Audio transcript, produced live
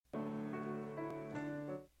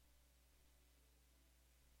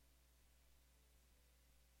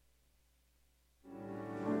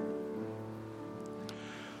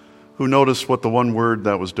Who noticed what the one word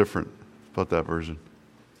that was different about that version?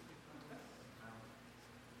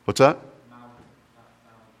 What's that?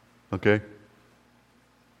 Okay.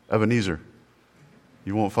 Ebenezer.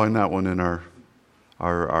 You won't find that one in our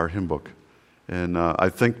hymn book. And I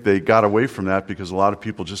think they got away from that because a lot of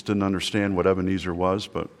people just didn't understand what Ebenezer was,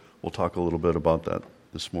 but we'll talk a little bit about that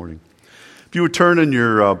this morning. If you would turn in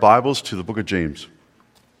your Bibles to the book of James.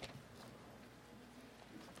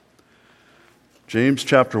 James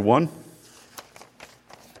chapter 1.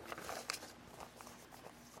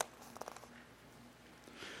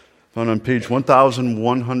 Found on page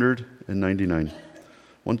 1199.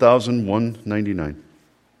 1199.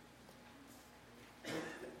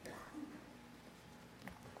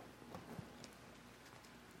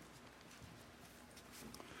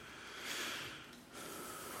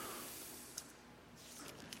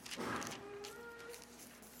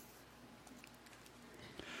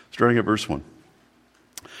 Starting at verse 1.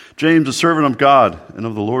 James, a servant of God and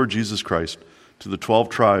of the Lord Jesus Christ, to the 12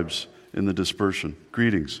 tribes in the dispersion.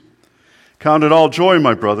 Greetings. Count it all joy,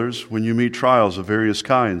 my brothers, when you meet trials of various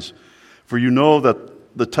kinds, for you know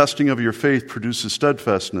that the testing of your faith produces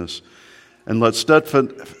steadfastness, and let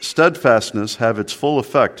steadfastness have its full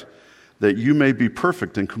effect, that you may be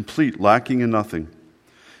perfect and complete, lacking in nothing.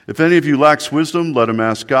 If any of you lacks wisdom, let him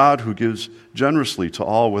ask God, who gives generously to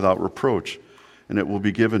all without reproach, and it will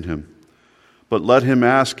be given him. But let him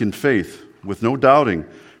ask in faith, with no doubting,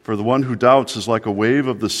 for the one who doubts is like a wave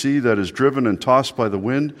of the sea that is driven and tossed by the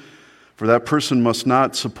wind. For that person must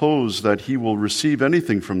not suppose that he will receive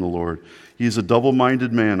anything from the Lord. He is a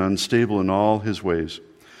double-minded man, unstable in all his ways.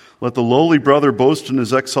 Let the lowly brother boast in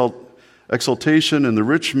his exaltation, and the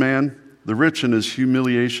rich in his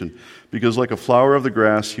humiliation, because like a flower of the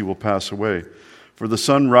grass he will pass away. For the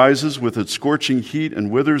sun rises with its scorching heat and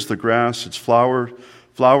withers the grass, its flower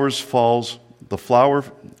falls,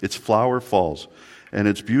 and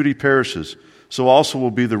its beauty perishes. So also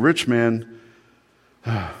will the rich man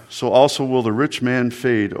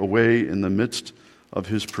fade away in the midst of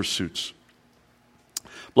his pursuits.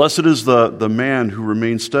 Blessed is the man who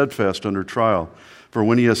remains steadfast under trial, for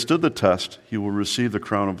when he has stood the test, he will receive the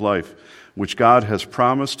crown of life, which God has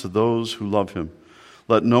promised to those who love him.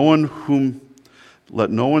 Let no one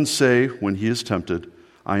say when he is tempted,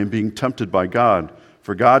 I am being tempted by God,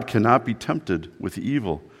 for God cannot be tempted with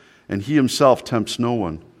evil, and he himself tempts no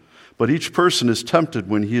one. But each person is tempted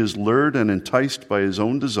when he is lured and enticed by his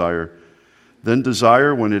own desire. Then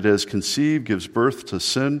desire, when it has conceived, gives birth to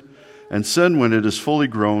sin, and sin, when it is fully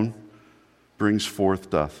grown, brings forth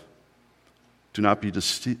death. Do not be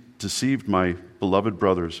deceived, my beloved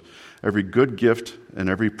brothers. Every good gift and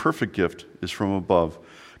every perfect gift is from above,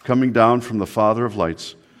 coming down from the Father of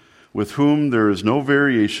lights, with whom there is no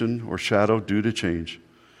variation or shadow due to change.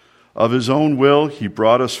 Of his own will he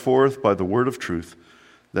brought us forth by the word of truth,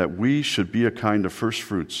 that we should be a kind of first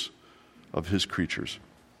fruits of his creatures.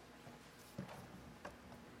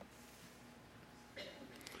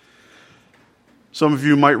 Some of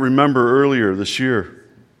you might remember earlier this year,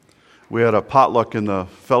 we had a potluck in the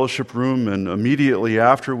fellowship room, and immediately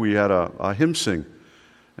after we had a hymn sing,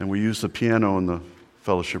 and we used the piano in the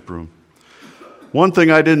fellowship room. One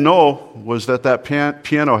thing I didn't know was that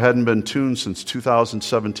piano hadn't been tuned since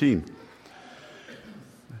 2017.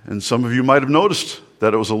 And some of you might have noticed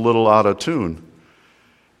that it was a little out of tune.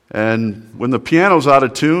 And when the piano's out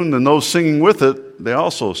of tune, then those singing with it, they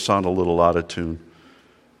also sound a little out of tune.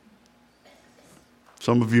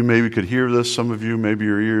 Some of you maybe could hear this. Some of you, maybe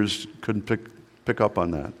your ears couldn't pick up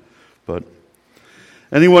on that. But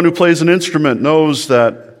anyone who plays an instrument knows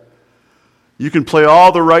that you can play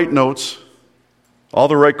all the right notes, all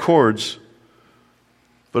the right chords,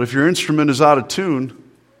 but if your instrument is out of tune,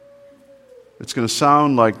 it's going to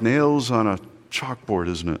sound like nails on a chalkboard,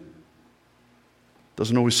 isn't it?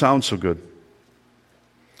 Doesn't always sound so good.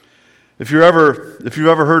 If you've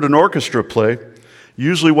ever heard an orchestra play,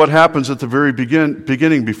 usually what happens at the very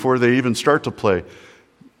beginning before they even start to play,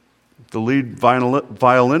 the lead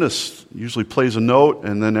violinist usually plays a note,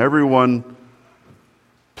 and then everyone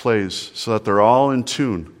plays so that they're all in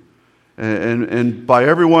tune. And by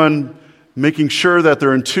everyone making sure that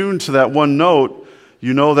they're in tune to that one note,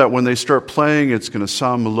 you know that when they start playing, it's going to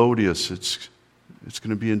sound melodious. It's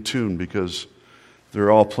going to be in tune because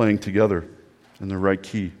they're all playing together in the right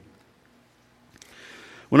key.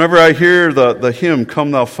 Whenever I hear the hymn,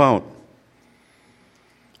 Come Thou Fount,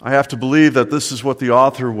 I have to believe that this is what the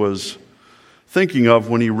author was thinking of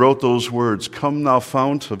when he wrote those words. Come Thou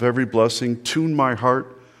Fount of every blessing, tune my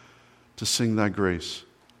heart to sing thy grace.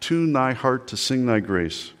 Tune thy heart to sing thy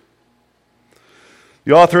grace.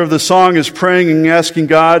 The author of the song is praying and asking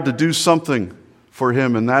God to do something for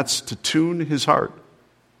him, and that's to tune his heart.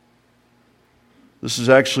 This is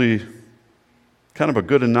actually kind of a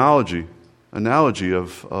good analogy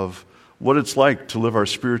of what it's like to live our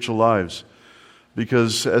spiritual lives.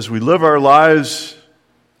 Because as we live our lives,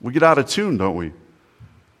 we get out of tune, don't we?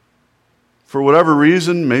 For whatever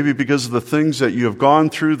reason, maybe because of the things that you have gone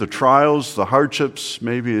through, the trials, the hardships,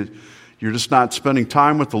 maybe you're just not spending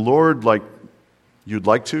time with the Lord like you'd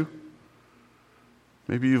like to.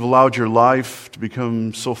 Maybe you've allowed your life to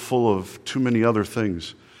become so full of too many other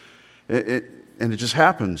things. And it just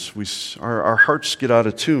happens. Our hearts get out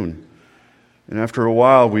of tune. And after a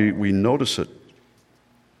while, we notice it.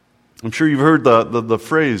 I'm sure you've heard the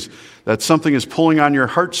phrase that something is pulling on your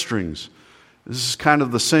heartstrings. This is kind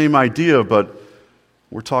of the same idea, but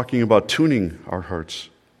we're talking about tuning our hearts.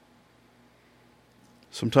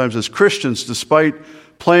 Sometimes as Christians, despite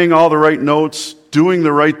playing all the right notes, doing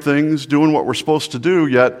the right things, doing what we're supposed to do,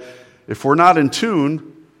 yet if we're not in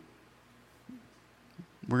tune,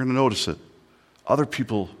 we're going to notice it. Other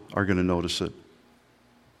people are going to notice it.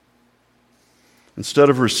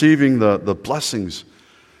 Instead of receiving the blessings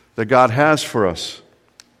that God has for us,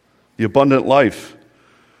 the abundant life,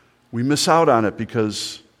 we miss out on it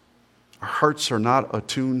because our hearts are not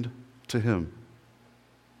attuned to Him.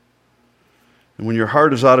 And when your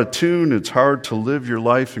heart is out of tune, it's hard to live your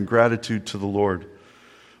life in gratitude to the Lord.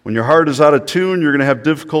 When your heart is out of tune, you're going to have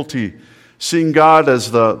difficulty seeing God as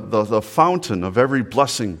the fountain of every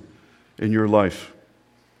blessing in your life.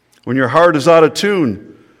 When your heart is out of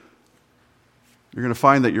tune, you're going to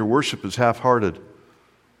find that your worship is half-hearted.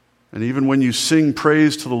 And even when you sing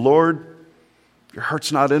praise to the Lord, your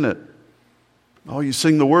heart's not in it. Oh, you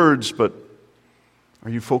sing the words, but are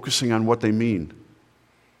you focusing on what they mean?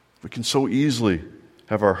 We can so easily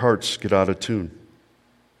have our hearts get out of tune.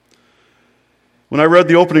 When I read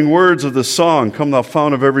the opening words of this song, "Come Thou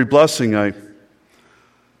Fount of Every Blessing," I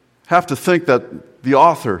have to think that the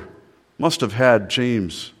author must have had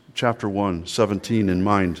James chapter 1:17 in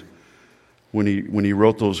mind when he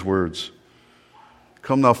wrote those words.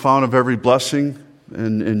 "Come Thou Fount of Every Blessing,"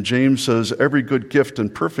 and James says, "Every good gift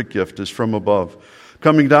and perfect gift is from above,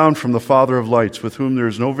 coming down from the Father of lights, with whom there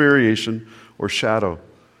is no variation or shadow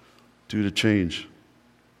due to change."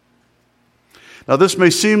 Now this may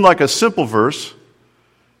seem like a simple verse,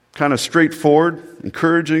 kind of straightforward,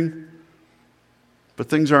 encouraging, but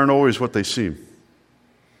things aren't always what they seem.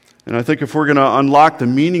 And I think if we're going to unlock the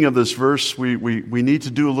meaning of this verse, we need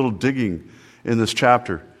to do a little digging in this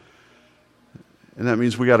chapter. And that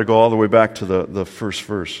means we got to go all the way back to the first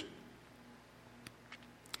verse.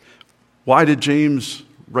 Why did James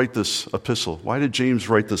write this epistle? Why did James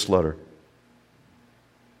write this letter?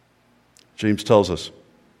 James tells us.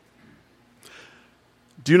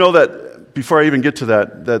 Do you know that, before I even get to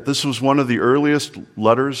that this was one of the earliest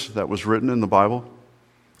letters that was written in the Bible?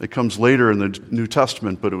 It comes later in the New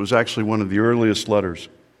Testament, but it was actually one of the earliest letters.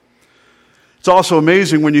 It's also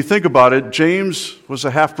amazing when you think about it. James was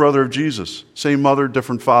a half-brother of Jesus. Same mother,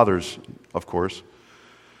 different fathers, of course.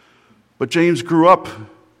 But James grew up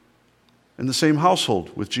in the same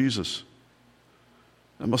household with Jesus.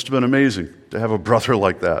 That must have been amazing to have a brother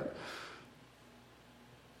like that.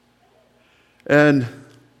 And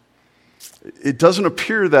it doesn't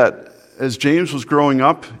appear that as James was growing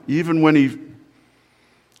up, even when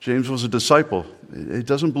James was a disciple, it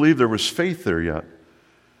doesn't believe there was faith there yet.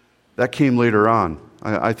 That came later on.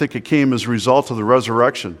 I think it came as a result of the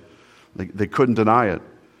resurrection. They couldn't deny it.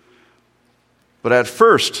 But at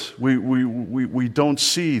first, we don't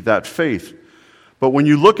see that faith. But when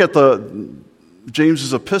you look at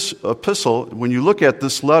James's epistle, when you look at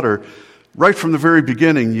this letter, right from the very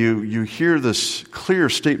beginning, you hear this clear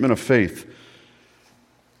statement of faith.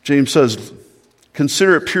 James says,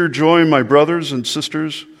 "Consider it pure joy, my brothers and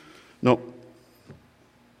sisters." No.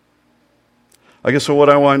 I guess what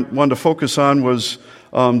I wanted to focus on was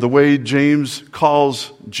the way James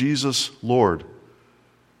calls Jesus Lord.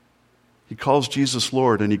 He calls Jesus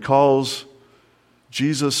Lord, and he calls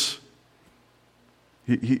Jesus,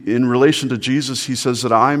 in relation to Jesus, he says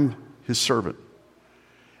that I'm his servant.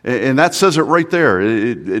 And that says it right there.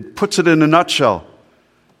 It puts it in a nutshell,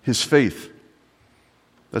 his faith.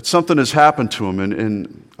 That something has happened to him.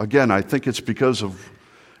 And again, I think it's because of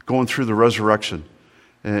going through the resurrection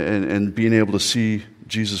and being able to see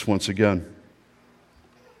Jesus once again.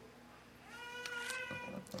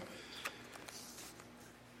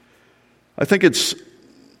 I think it's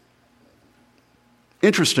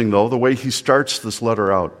interesting, though, the way he starts this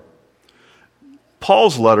letter out.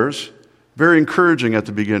 Paul's letters, very encouraging at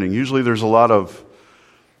the beginning. Usually there's a lot of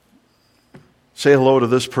say hello to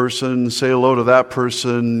this person, say hello to that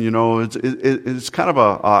person. You know, it's kind of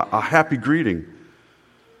a happy greeting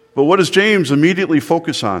But what does James immediately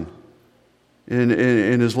focus on in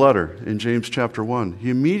his letter in James chapter 1? He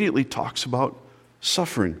immediately talks about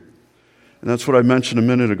suffering. And that's what I mentioned a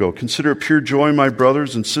minute ago. Consider it pure joy, my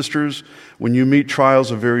brothers and sisters, when you meet trials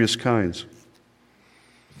of various kinds.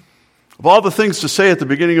 Of all the things to say at the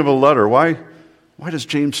beginning of a letter, why does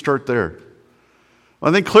James start there?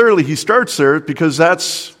 Well, I think clearly he starts there because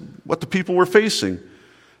that's what the people were facing.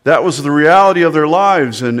 That was the reality of their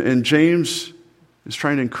lives, and James is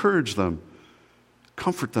trying to encourage them,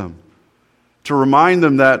 comfort them, to remind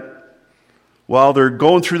them that while they're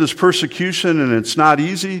going through this persecution and it's not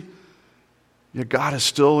easy, yet God is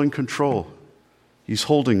still in control. He's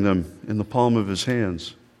holding them in the palm of his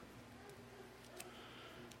hands.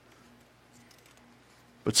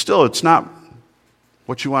 But still, it's not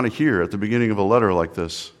what you want to hear at the beginning of a letter like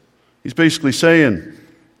this. He's basically saying,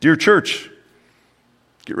 dear church,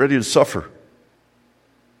 get ready to suffer,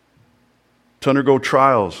 to undergo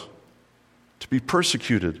trials, to be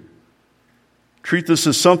persecuted. Treat this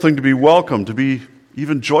as something to be welcomed, to be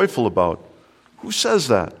even joyful about. Who says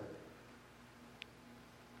that?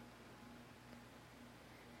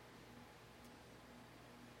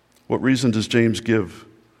 What reason does James give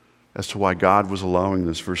as to why God was allowing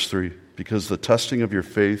this? Verse 3, because the testing of your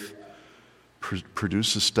faith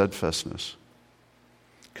produces steadfastness.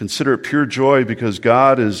 Consider it pure joy because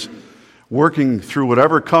God is working through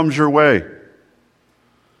whatever comes your way,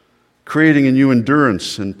 creating in you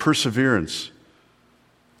endurance and perseverance,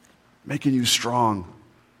 making you strong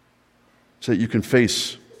so that you can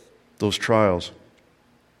face those trials.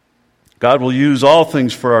 God will use all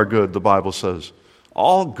things for our good, the Bible says.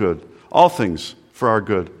 All good, all things for our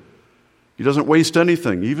good. He doesn't waste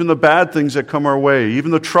anything, even the bad things that come our way,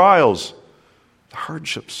 even the trials, the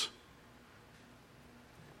hardships.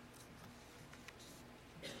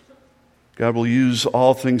 God will use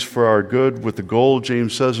all things for our good with the goal,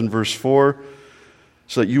 James says in verse 4,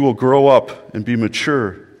 so that you will grow up and be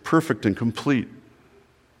mature, perfect and complete,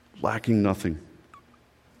 lacking nothing.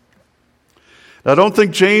 Now, I don't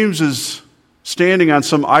think James is standing on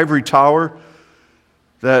some ivory tower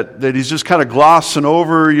that he's just kind of glossing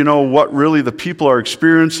over, what really the people are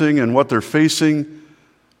experiencing and what they're facing.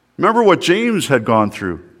 Remember what James had gone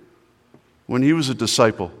through when he was a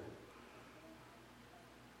disciple.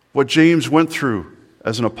 What James went through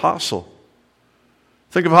as an apostle.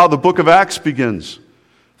 Think of how the book of Acts begins.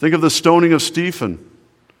 Think of the stoning of Stephen.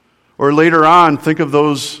 Or later on, think of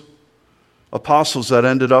those apostles that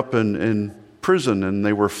ended up in prison and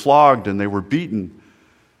they were flogged and they were beaten.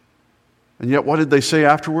 And yet what did they say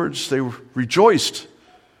afterwards? They rejoiced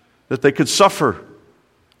that they could suffer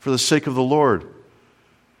for the sake of the Lord.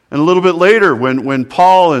 And a little bit later, when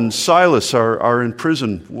Paul and Silas are in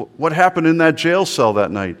prison, what happened in that jail cell that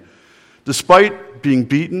night? Despite being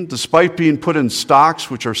beaten, despite being put in stocks,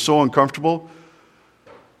 which are so uncomfortable,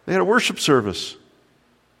 they had a worship service.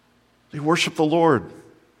 They worshiped the Lord.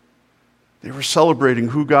 They were celebrating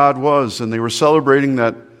who God was, and they were celebrating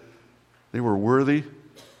that they were worthy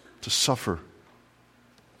to suffer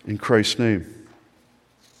in Christ's name.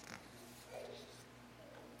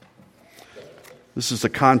 This is the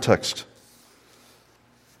context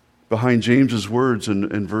behind James's words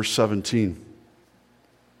in verse 17.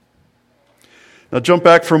 Now jump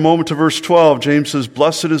back for a moment to verse 12. James says,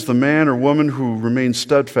 blessed is the man or woman who remains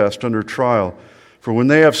steadfast under trial, for when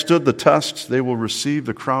they have stood the test, they will receive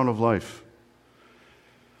the crown of life.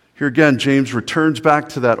 Here again, James returns back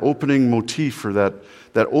to that opening motif or that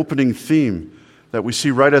opening theme that we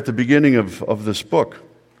see right at the beginning of this book.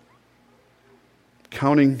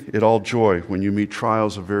 Counting it all joy when you meet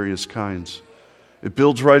trials of various kinds. It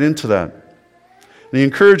builds right into that. And he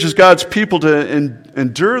encourages God's people to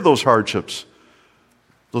endure those hardships,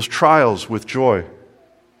 those trials with joy.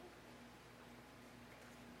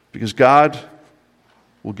 Because God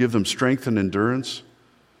will give them strength and endurance,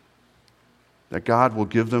 that God will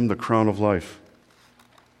give them the crown of life.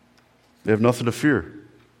 They have nothing to fear.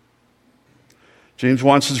 James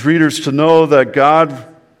wants his readers to know that God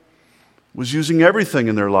was using everything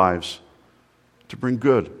in their lives to bring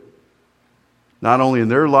good, not only in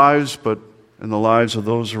their lives, but in the lives of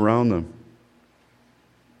those around them.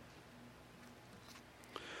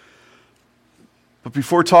 But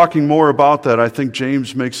before talking more about that, I think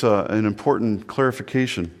James makes an important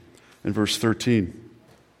clarification in verse 13.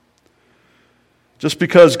 Just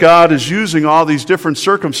because God is using all these different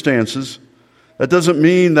circumstances, that doesn't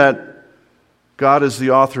mean that God is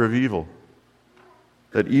the author of evil,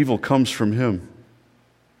 that evil comes from Him.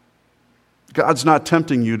 God's not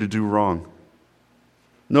tempting you to do wrong.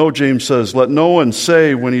 No, James says, let no one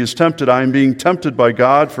say when he is tempted, I am being tempted by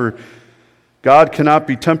God, for God cannot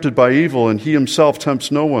be tempted by evil, and he himself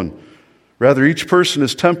tempts no one. Rather, each person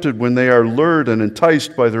is tempted when they are lured and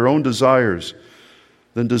enticed by their own desires.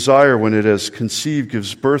 Then desire, when it has conceived,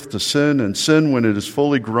 gives birth to sin, and sin, when it is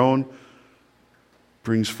fully grown,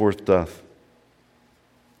 brings forth death.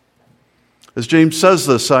 As James says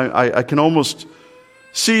this, I can almost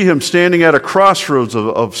see him standing at a crossroads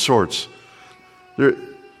of sorts.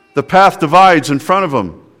 The path divides in front of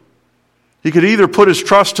him. He could either put his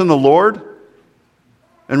trust in the Lord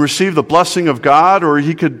and receive the blessing of God, or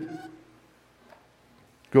he could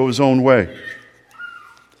go his own way.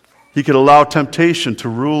 He could allow temptation to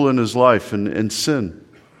rule in his life and sin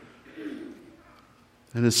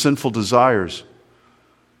and his sinful desires.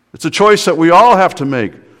 It's a choice that we all have to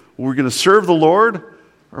make. We're going to serve the Lord,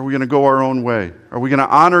 or are we going to go our own way? Are we going to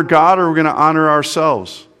honor God, or are we going to honor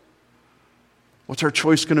ourselves? What's our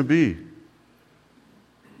choice going to be?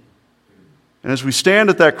 And as we stand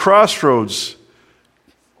at that crossroads,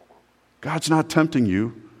 God's not tempting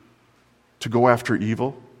you to go after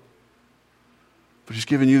evil, but he's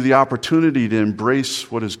given you the opportunity to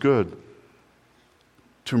embrace what is good,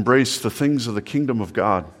 to embrace the things of the kingdom of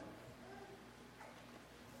God.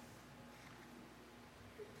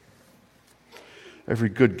 Every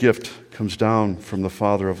good gift comes down from the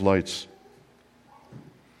Father of lights.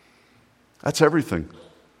 That's everything.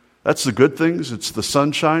 That's the good things. It's the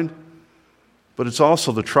sunshine, but it's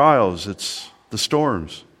also the trials. It's the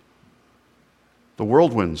storms, the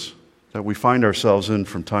whirlwinds that we find ourselves in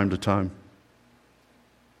from time to time.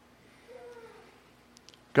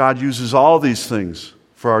 God uses all these things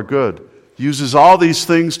for our good. He uses all these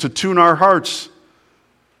things to tune our hearts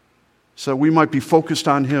so that we might be focused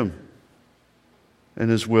on him and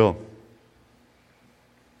his will.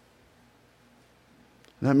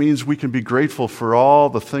 And that means we can be grateful for all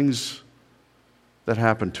the things that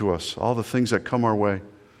happen to us, all the things that come our way,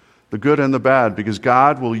 the good and the bad, because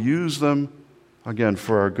God will use them, again,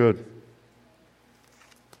 for our good.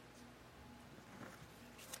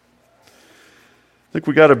 I think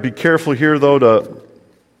we got to be careful here, though,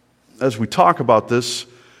 as we talk about this.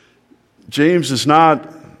 James is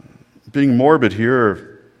not being morbid here, or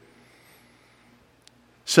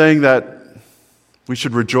saying that we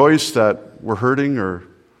should rejoice that we're hurting or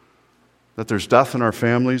that there's death in our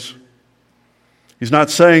families. He's not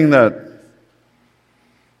saying that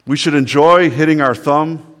we should enjoy hitting our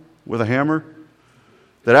thumb with a hammer,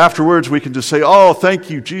 that afterwards we can just say, oh, thank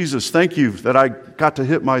you, Jesus, thank you that I got to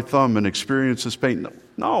hit my thumb and experience this pain.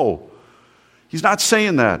 No, he's not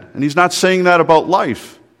saying that, and he's not saying that about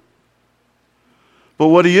life. But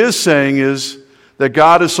what he is saying is that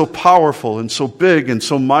God is so powerful and so big and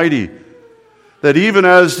so mighty that even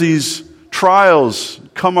as these trials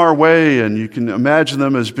come our way, and you can imagine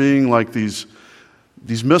them as being like these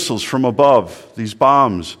missiles from above, these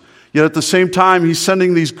bombs, yet at the same time he's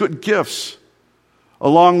sending these good gifts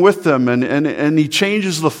along with them, and he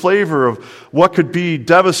changes the flavor of what could be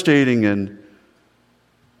devastating and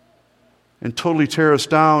totally tear us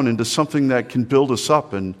down into something that can build us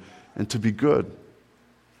up and to be good.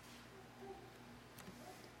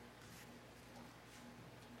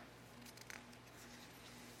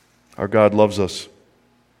 Our God loves us.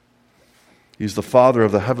 He's the Father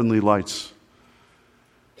of the heavenly lights,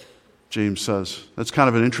 James says. That's kind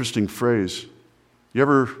of an interesting phrase. You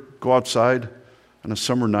ever go outside on a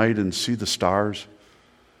summer night and see the stars,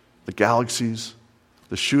 the galaxies,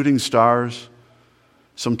 the shooting stars,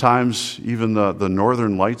 sometimes even the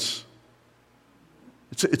northern lights?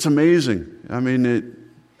 It's amazing. I mean, and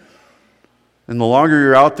the longer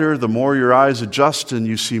you're out there, the more your eyes adjust and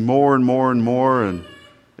you see more and more and more, and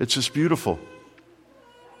it's just beautiful.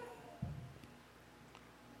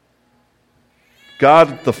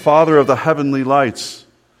 God, the Father of the heavenly lights.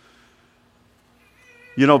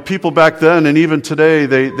 You know, people back then and even today,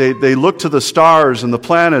 they look to the stars and the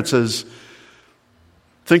planets as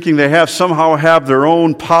thinking they somehow have their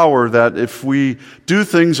own power, that if we do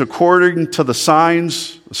things according to the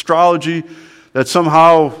signs, astrology, that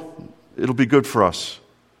somehow it'll be good for us.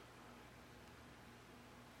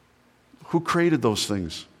 Who created those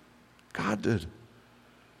things? God did.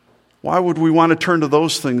 Why would we want to turn to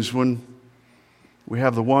those things when we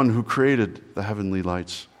have the one who created the heavenly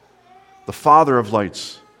lights, the Father of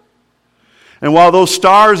lights? And while those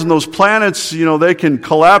stars and those planets, you know, they can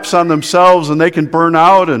collapse on themselves and they can burn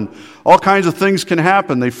out and all kinds of things can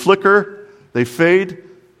happen. They flicker, they fade.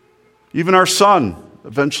 Even our sun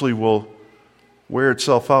eventually will wear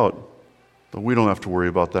itself out. But we don't have to worry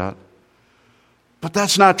about that. But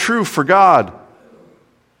that's not true for God.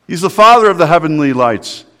 He's the Father of the heavenly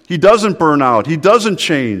lights. He doesn't burn out. He doesn't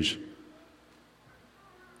change.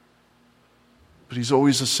 But he's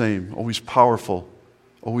always the same, always powerful,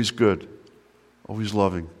 always good, always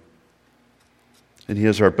loving. And he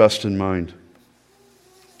has our best in mind.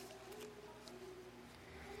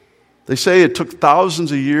 They say it took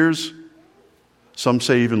thousands of years, some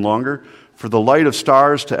say even longer, for the light of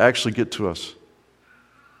stars to actually get to us.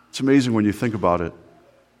 It's amazing when you think about it.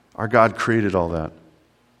 Our God created all that.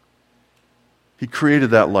 He created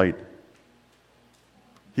that light.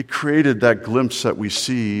 He created that glimpse that we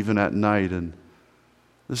see even at night. And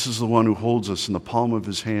this is the one who holds us in the palm of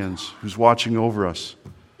his hands, who's watching over us,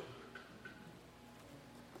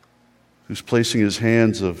 who's placing his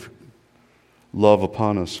hands of love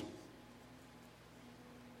upon us.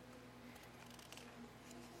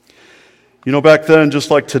 You know, back then, just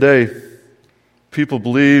like today, people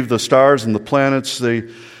believe the stars and the planets, they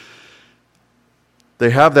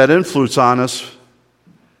have that influence on us,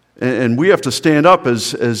 and we have to stand up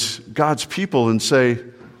as God's people and say,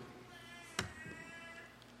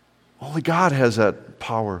 only God has that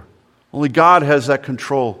power. Only God has that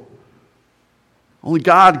control. Only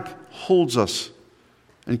God holds us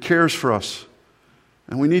and cares for us.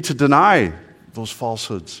 And we need to deny those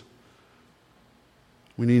falsehoods.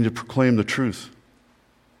 We need to proclaim the truth.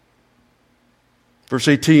 Verse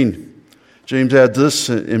 18, James adds this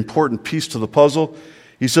important piece to the puzzle.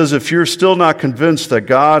 He says, if you're still not convinced that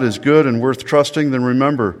God is good and worth trusting, then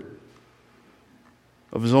remember,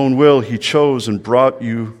 of his own will, he chose and brought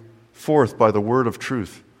you forth by the word of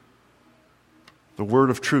truth. The word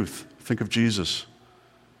of truth. Think of Jesus,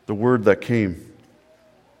 the word that came,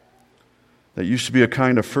 that used to be a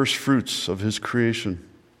kind of first fruits of his creation.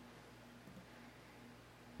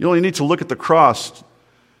 You only need to look at the cross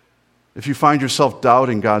if you find yourself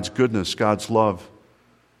doubting God's goodness, God's love.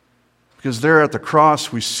 Because there at the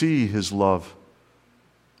cross we see his love.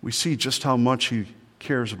 We see just how much he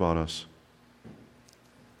cares about us.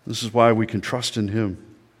 This is why we can trust in him.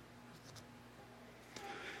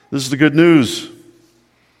 This is the good news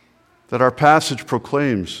that our passage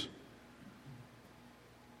proclaims.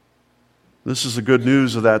 This is the good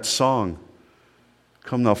news of that song,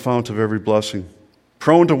 Come Thou Fount of Every Blessing.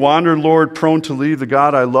 Prone to wander, Lord, prone to leave the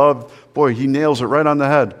God I love. Boy, he nails it right on the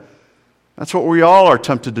head. That's what we all are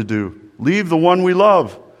tempted to do. Leave the one we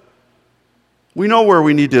love. We know where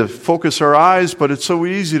we need to focus our eyes, but it's so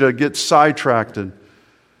easy to get sidetracked and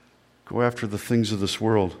go after the things of this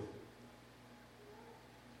world.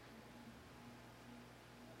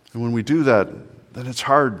 And when we do that, then it's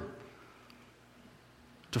hard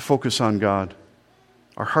to focus on God.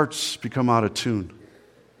 Our hearts become out of tune.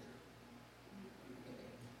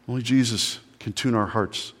 Only Jesus can tune our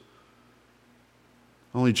hearts.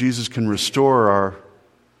 Only Jesus can restore our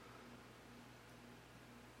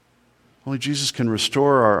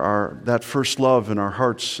that first love in our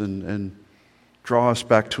hearts and draw us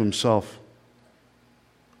back to himself.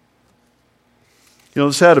 You know,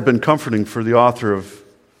 this had been comforting for the author of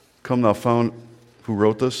Come Thou Fount, who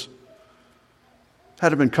wrote this.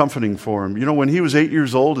 Had been comforting for him. You know, when he was 8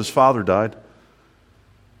 years old, his father died.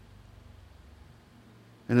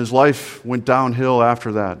 And his life went downhill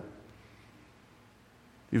after that.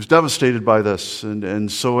 He was devastated by this.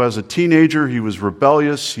 And so as a teenager, he was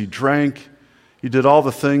rebellious. He drank. He did all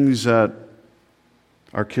the things that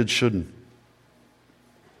our kids shouldn't.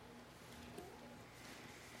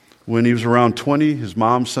 When he was around 20, his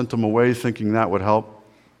mom sent him away thinking that would help.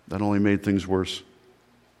 That only made things worse.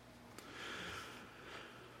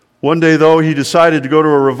 One day, though, he decided to go to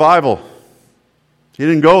a revival. He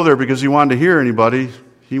didn't go there because he wanted to hear anybody.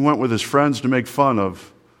 He went with his friends to make fun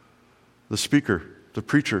of the speaker, the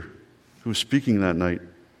preacher who was speaking that night.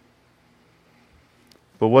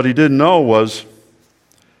 But what he didn't know was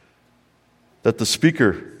that the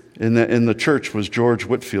speaker in the church was George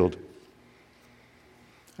Whitefield.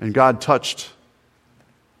 And God touched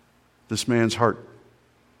this man's heart.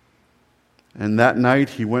 And that night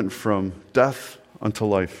he went from death unto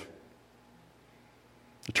life.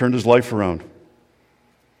 It turned his life around.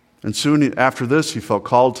 And soon after this, he felt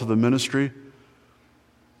called to the ministry.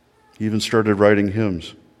 He even started writing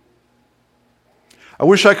hymns. I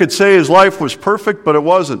wish I could say his life was perfect, but it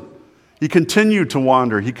wasn't. He continued to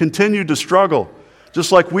wander. He continued to struggle,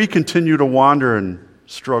 just like we continue to wander and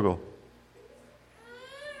struggle.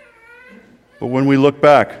 But when we look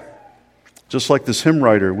back, just like this hymn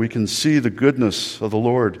writer, we can see the goodness of the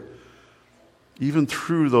Lord, even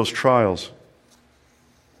through those trials.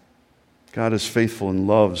 God is faithful and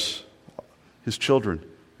loves his children,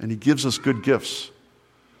 and he gives us good gifts.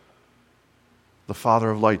 The Father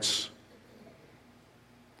of lights,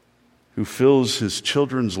 who fills his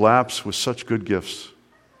children's laps with such good gifts.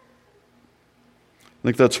 I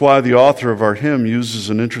think that's why the author of our hymn uses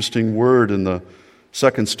an interesting word in the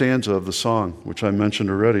second stanza of the song, which I mentioned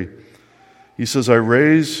already. He says,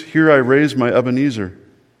 Here I raise my Ebenezer.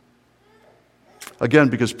 Again,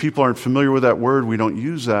 because people aren't familiar with that word, we don't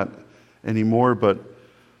use that anymore, but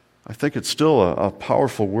I think it's still a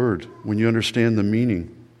powerful word when you understand the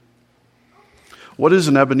meaning. What is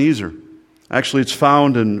an Ebenezer? Actually, it's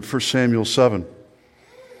found in 1 Samuel 7.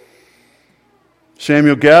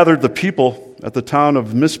 Samuel gathered the people at the town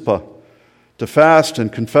of Mizpah to fast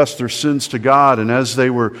and confess their sins to God. And as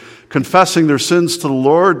they were confessing their sins to the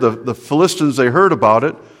Lord, the Philistines, they heard about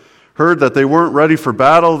it, heard that they weren't ready for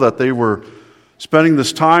battle, that they were spending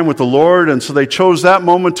this time with the Lord, and so they chose that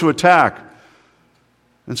moment to attack.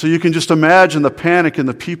 And so you can just imagine the panic in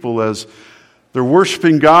the people as they're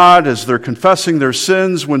worshiping God, as they're confessing their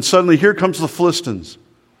sins, when suddenly here comes the Philistines.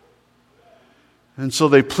 And so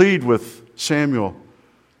they plead with Samuel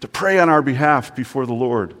to pray on our behalf before the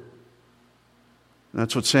Lord. And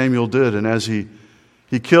that's what Samuel did. And as he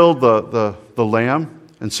killed the lamb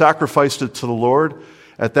and sacrificed it to the Lord,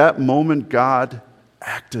 at that moment God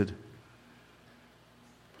acted.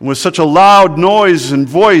 And with such a loud noise and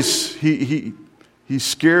voice, he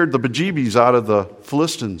scared the bejeebies out of the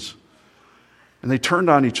Philistines. And they turned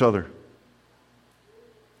on each other.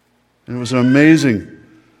 And it was an amazing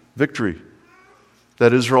victory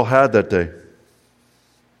that Israel had that day.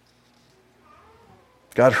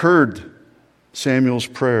 God heard Samuel's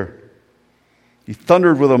prayer. He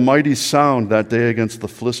thundered with a mighty sound that day against the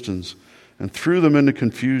Philistines and threw them into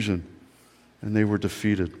confusion, and they were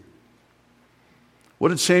defeated. What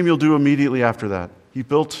did Samuel do immediately after that? He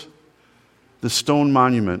built the stone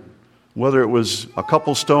monument. Whether it was a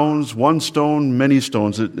couple stones, one stone, many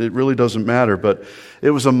stones, it really doesn't matter. But it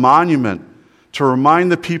was a monument to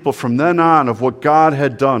remind the people from then on of what God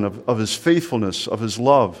had done, of His faithfulness, of His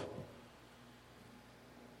love.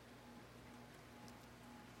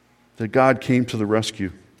 That God came to the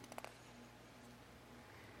rescue.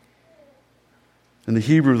 In the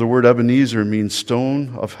Hebrew, the word Ebenezer means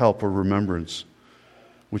stone of help or remembrance,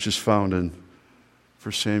 which is found in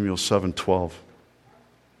 1 Samuel 7:12.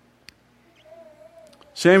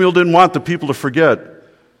 Samuel didn't want the people to forget.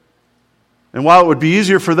 And while it would be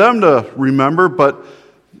easier for them to remember, but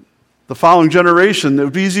the following generation, it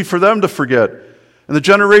would be easy for them to forget. And the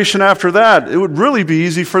generation after that, it would really be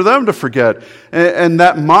easy for them to forget. And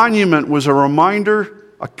that monument was a reminder,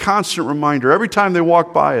 a constant reminder, every time they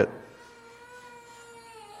walked by it,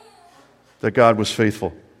 that God was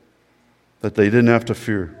faithful, that they didn't have to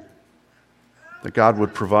fear, that God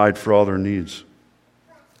would provide for all their needs.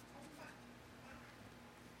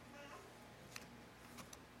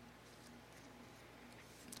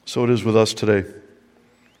 So it is with us today.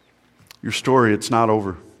 Your story, it's not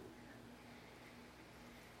over.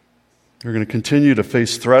 You're going to continue to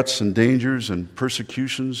face threats and dangers and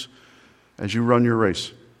persecutions as you run your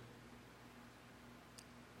race.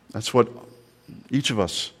 That's what each of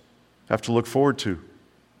us have to look forward to.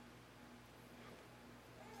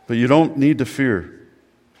 But you don't need to fear,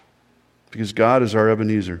 because God is our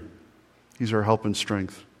Ebenezer. He's our help and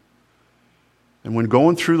strength. And when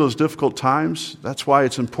going through those difficult times, that's why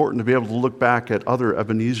it's important to be able to look back at other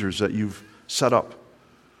Ebenezers that you've set up.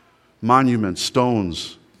 Monuments,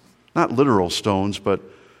 stones, not literal stones, but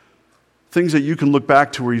things that you can look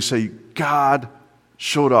back to where you say, God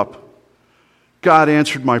showed up. God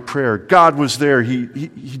answered my prayer. God was there. He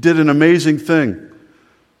did an amazing thing.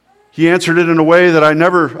 He answered it in a way that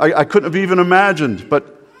I couldn't have even imagined,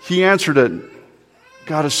 but He answered it.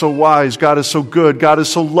 God is so wise. God is so good. God is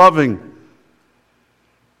so loving.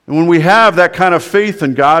 And when we have that kind of faith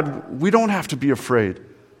in God, we don't have to be afraid,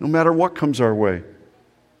 no matter what comes our way.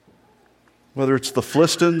 Whether it's the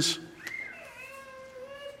Philistines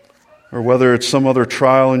or whether it's some other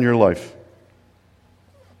trial in your life.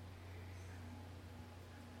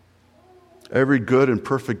 Every good and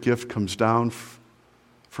perfect gift comes down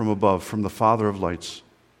from above, from the Father of lights.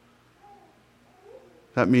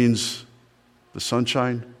 That means the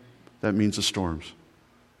sunshine, that means the storms.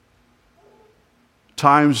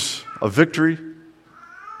 Times of victory,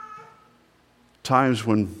 times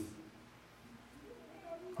when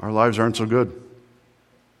our lives aren't so good.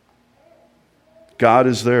 God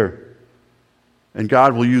is there, and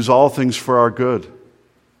God will use all things for our good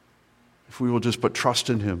if we will just put trust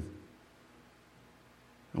in Him,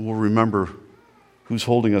 and we'll remember who's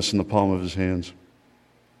holding us in the palm of His hands.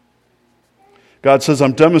 God says,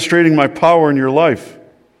 I'm demonstrating my power in your life,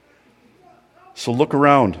 so look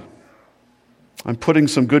around. I'm putting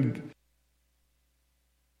some good